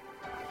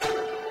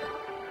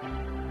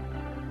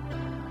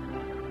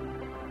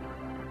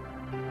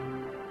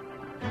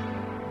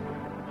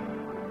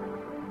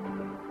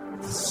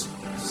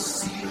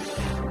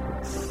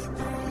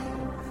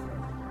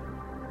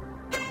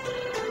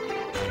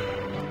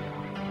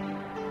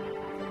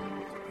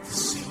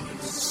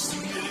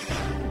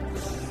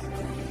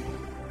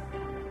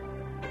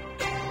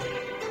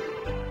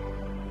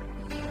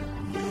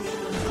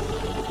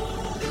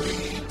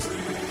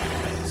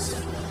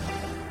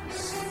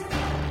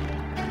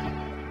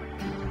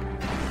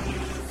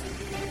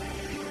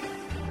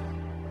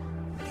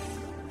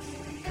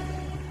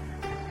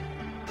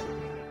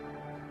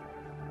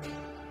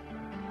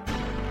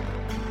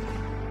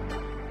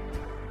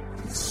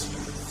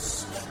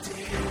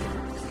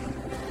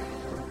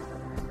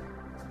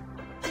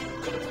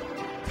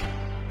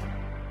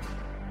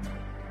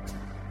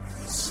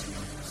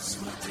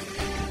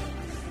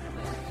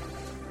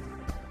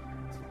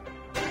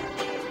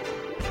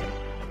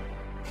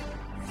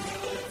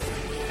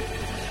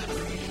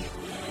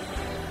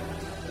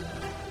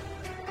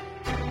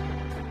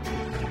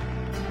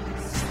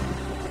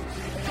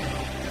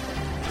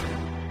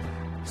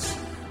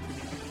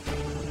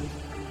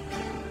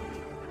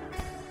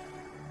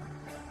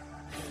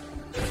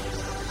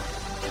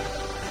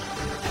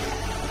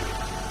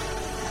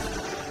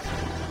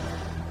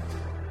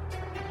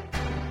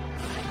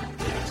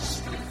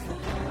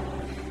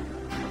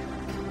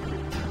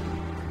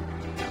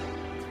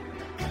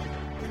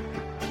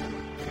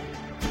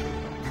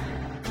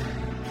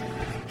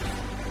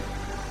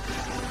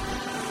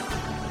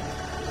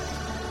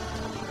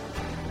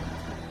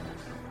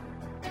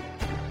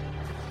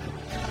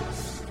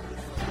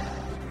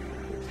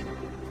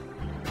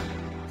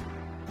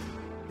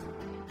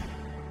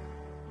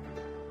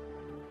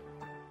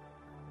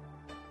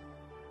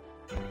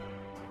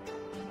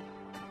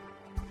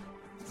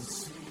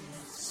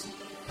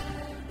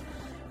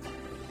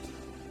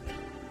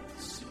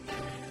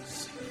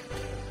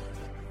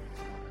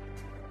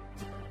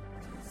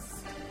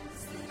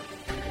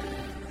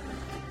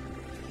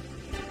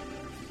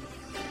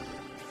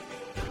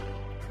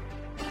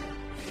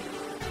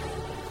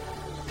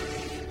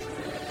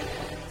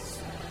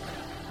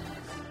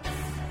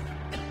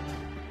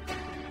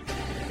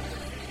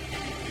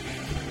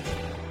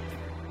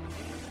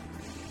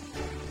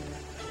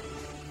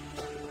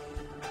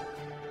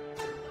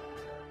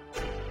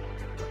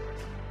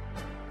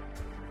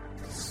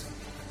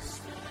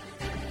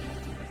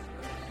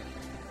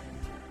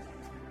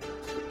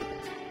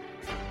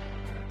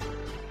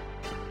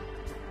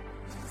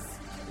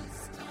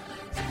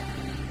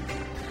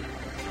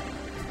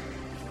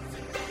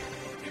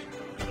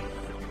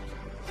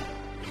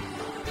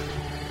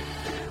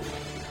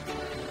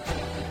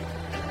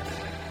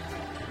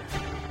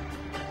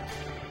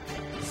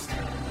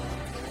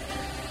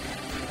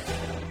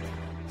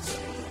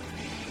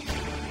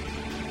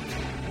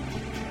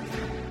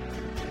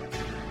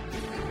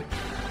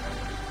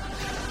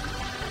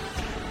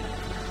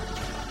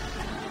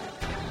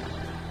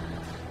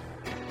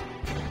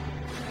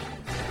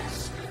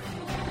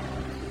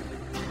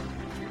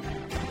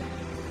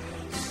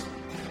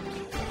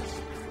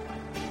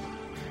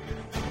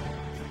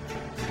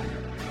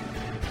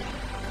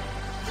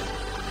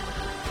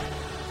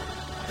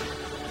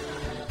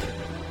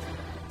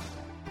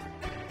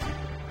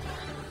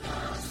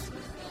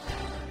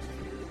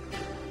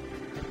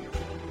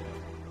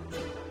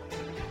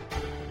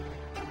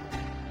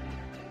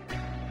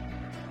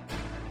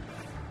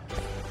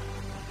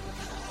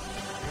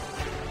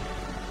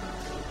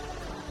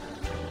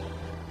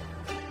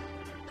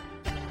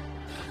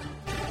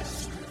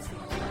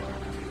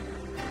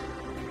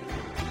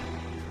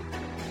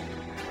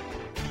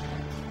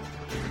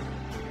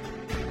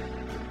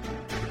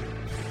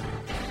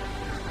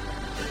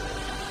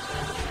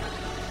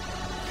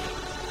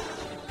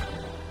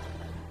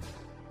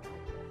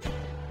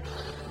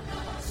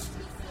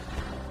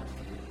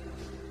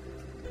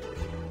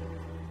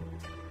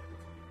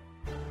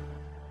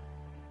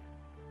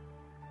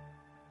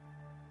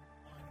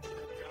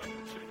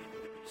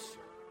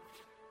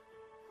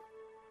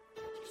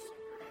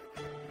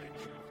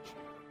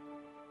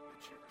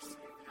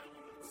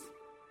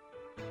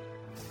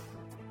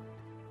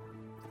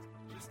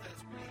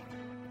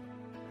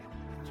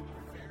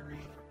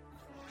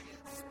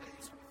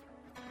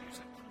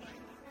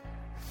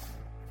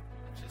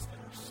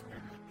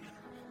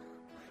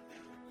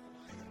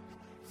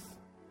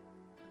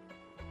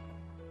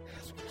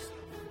 ask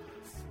yourself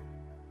this.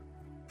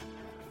 Are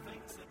there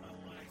things in my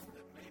life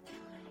that maybe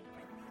are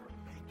helping me or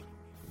making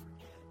me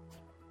forget?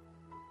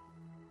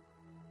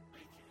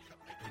 Making it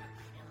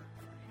hard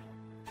for you.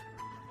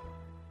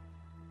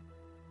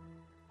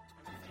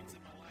 Are there things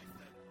in my life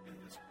that in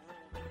this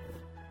world of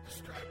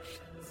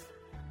distractions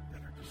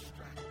that are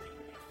distracting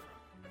me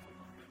from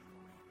remembering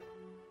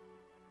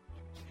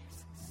what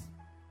Jesus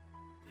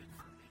did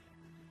for me?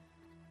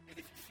 And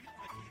if you feel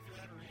like either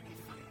that or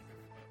anything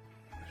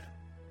in that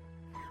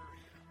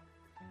area,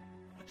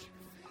 I want you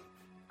to think,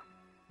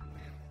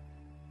 man,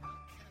 what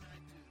can I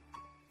do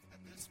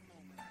at this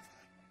moment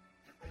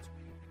as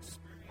we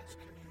experience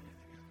communion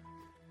together?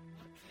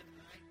 What can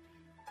I do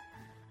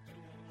to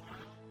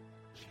allow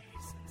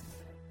Jesus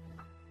and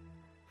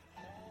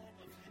all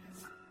of his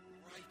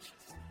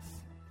righteousness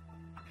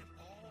and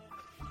all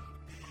that he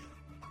did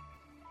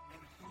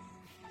and who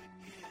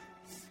he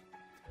is?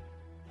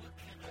 What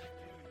can I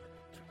do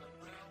to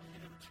allow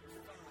him to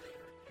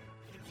find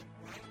his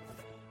rightful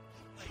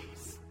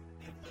place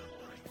in my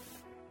life?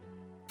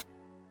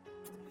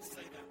 Let me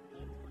say that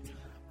one more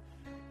time.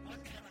 What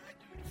can I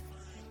do to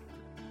find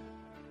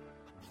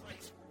a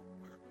place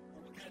where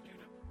what can I do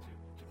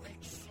to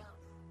make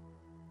certain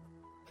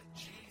that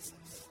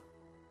Jesus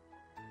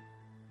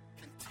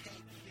can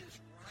take his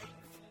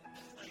rightful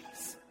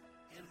place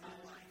in my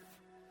life?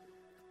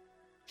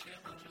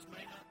 Challenges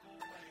may not go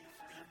away,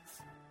 friends,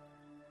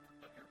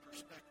 but your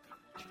perspective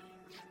will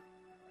change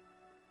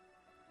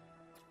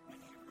when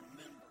you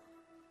remember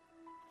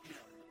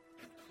him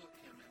and put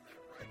him in that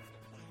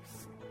rightful place.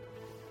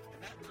 And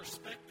that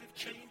perspective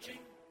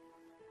changing,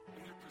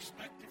 when your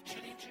perspective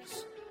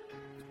changes,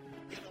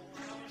 it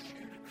allows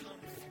you to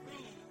come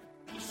through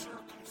the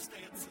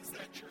circumstances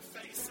that you're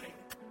facing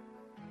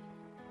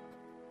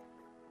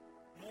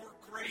more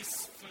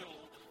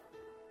grace-filled,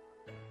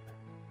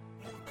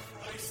 more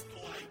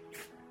Christ-like,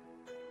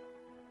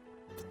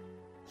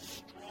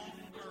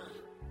 stronger,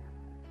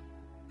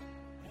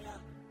 more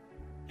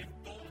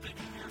emboldened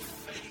in your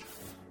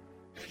faith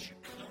as you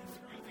come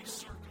through these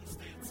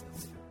circumstances.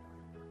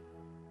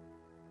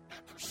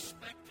 That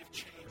perspective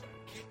change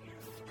will get you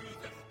through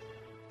them,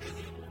 and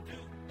it will do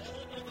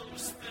all of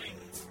those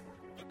things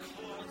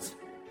because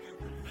you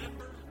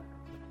remember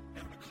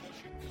and because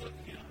you put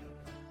him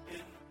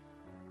in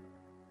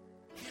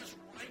his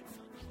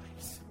rightful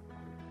place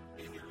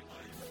in your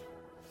life.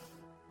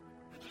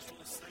 I just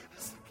want to say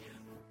this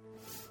again.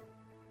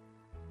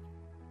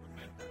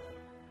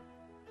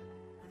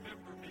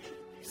 Remember me,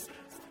 he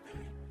says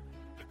today,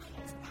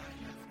 because I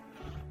have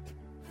not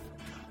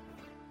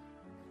forgotten.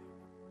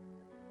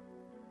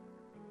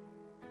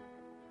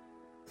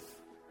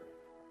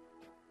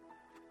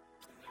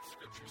 And the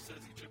scripture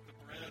says he took the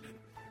bread and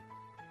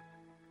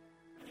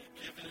when he had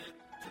given it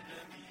to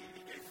them,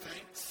 he gave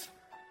thanks.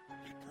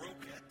 He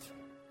broke it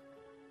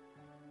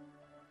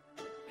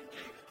and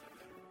gave it to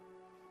them.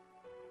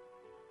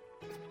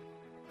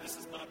 This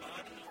is my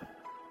body,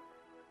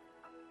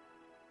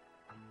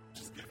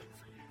 which is given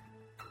for you.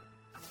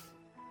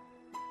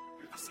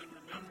 Do this in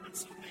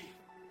remembrance of me.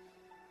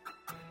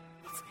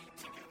 Let's eat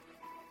together.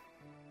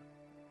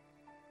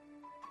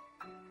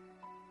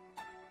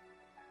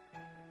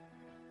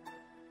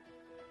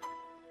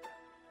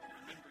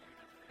 Remember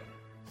you today.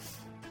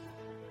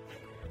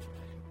 Remember you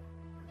today.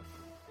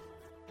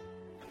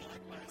 And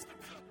likewise, the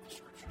cup, the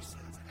scripture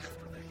says,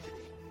 after they had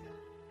eaten,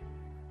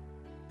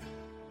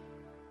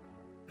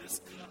 this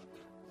cup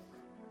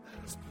that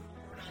is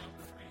poured out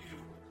for you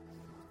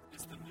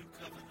is the new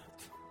covenant,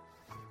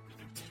 the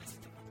New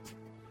Testament, the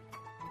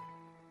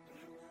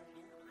new world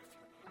order, if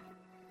you will,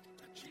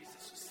 that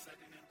Jesus is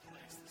setting in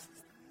place. This is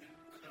the new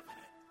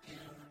covenant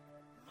in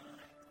my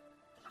blood.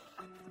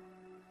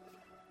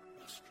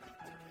 Let's drink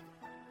together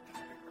as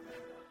we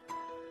remember.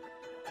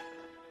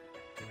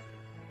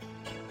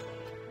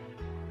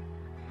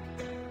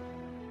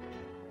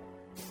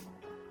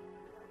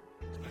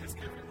 I ask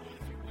everyone,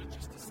 if you would,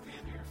 just to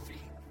stand to your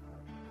feet.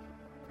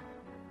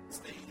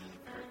 Staying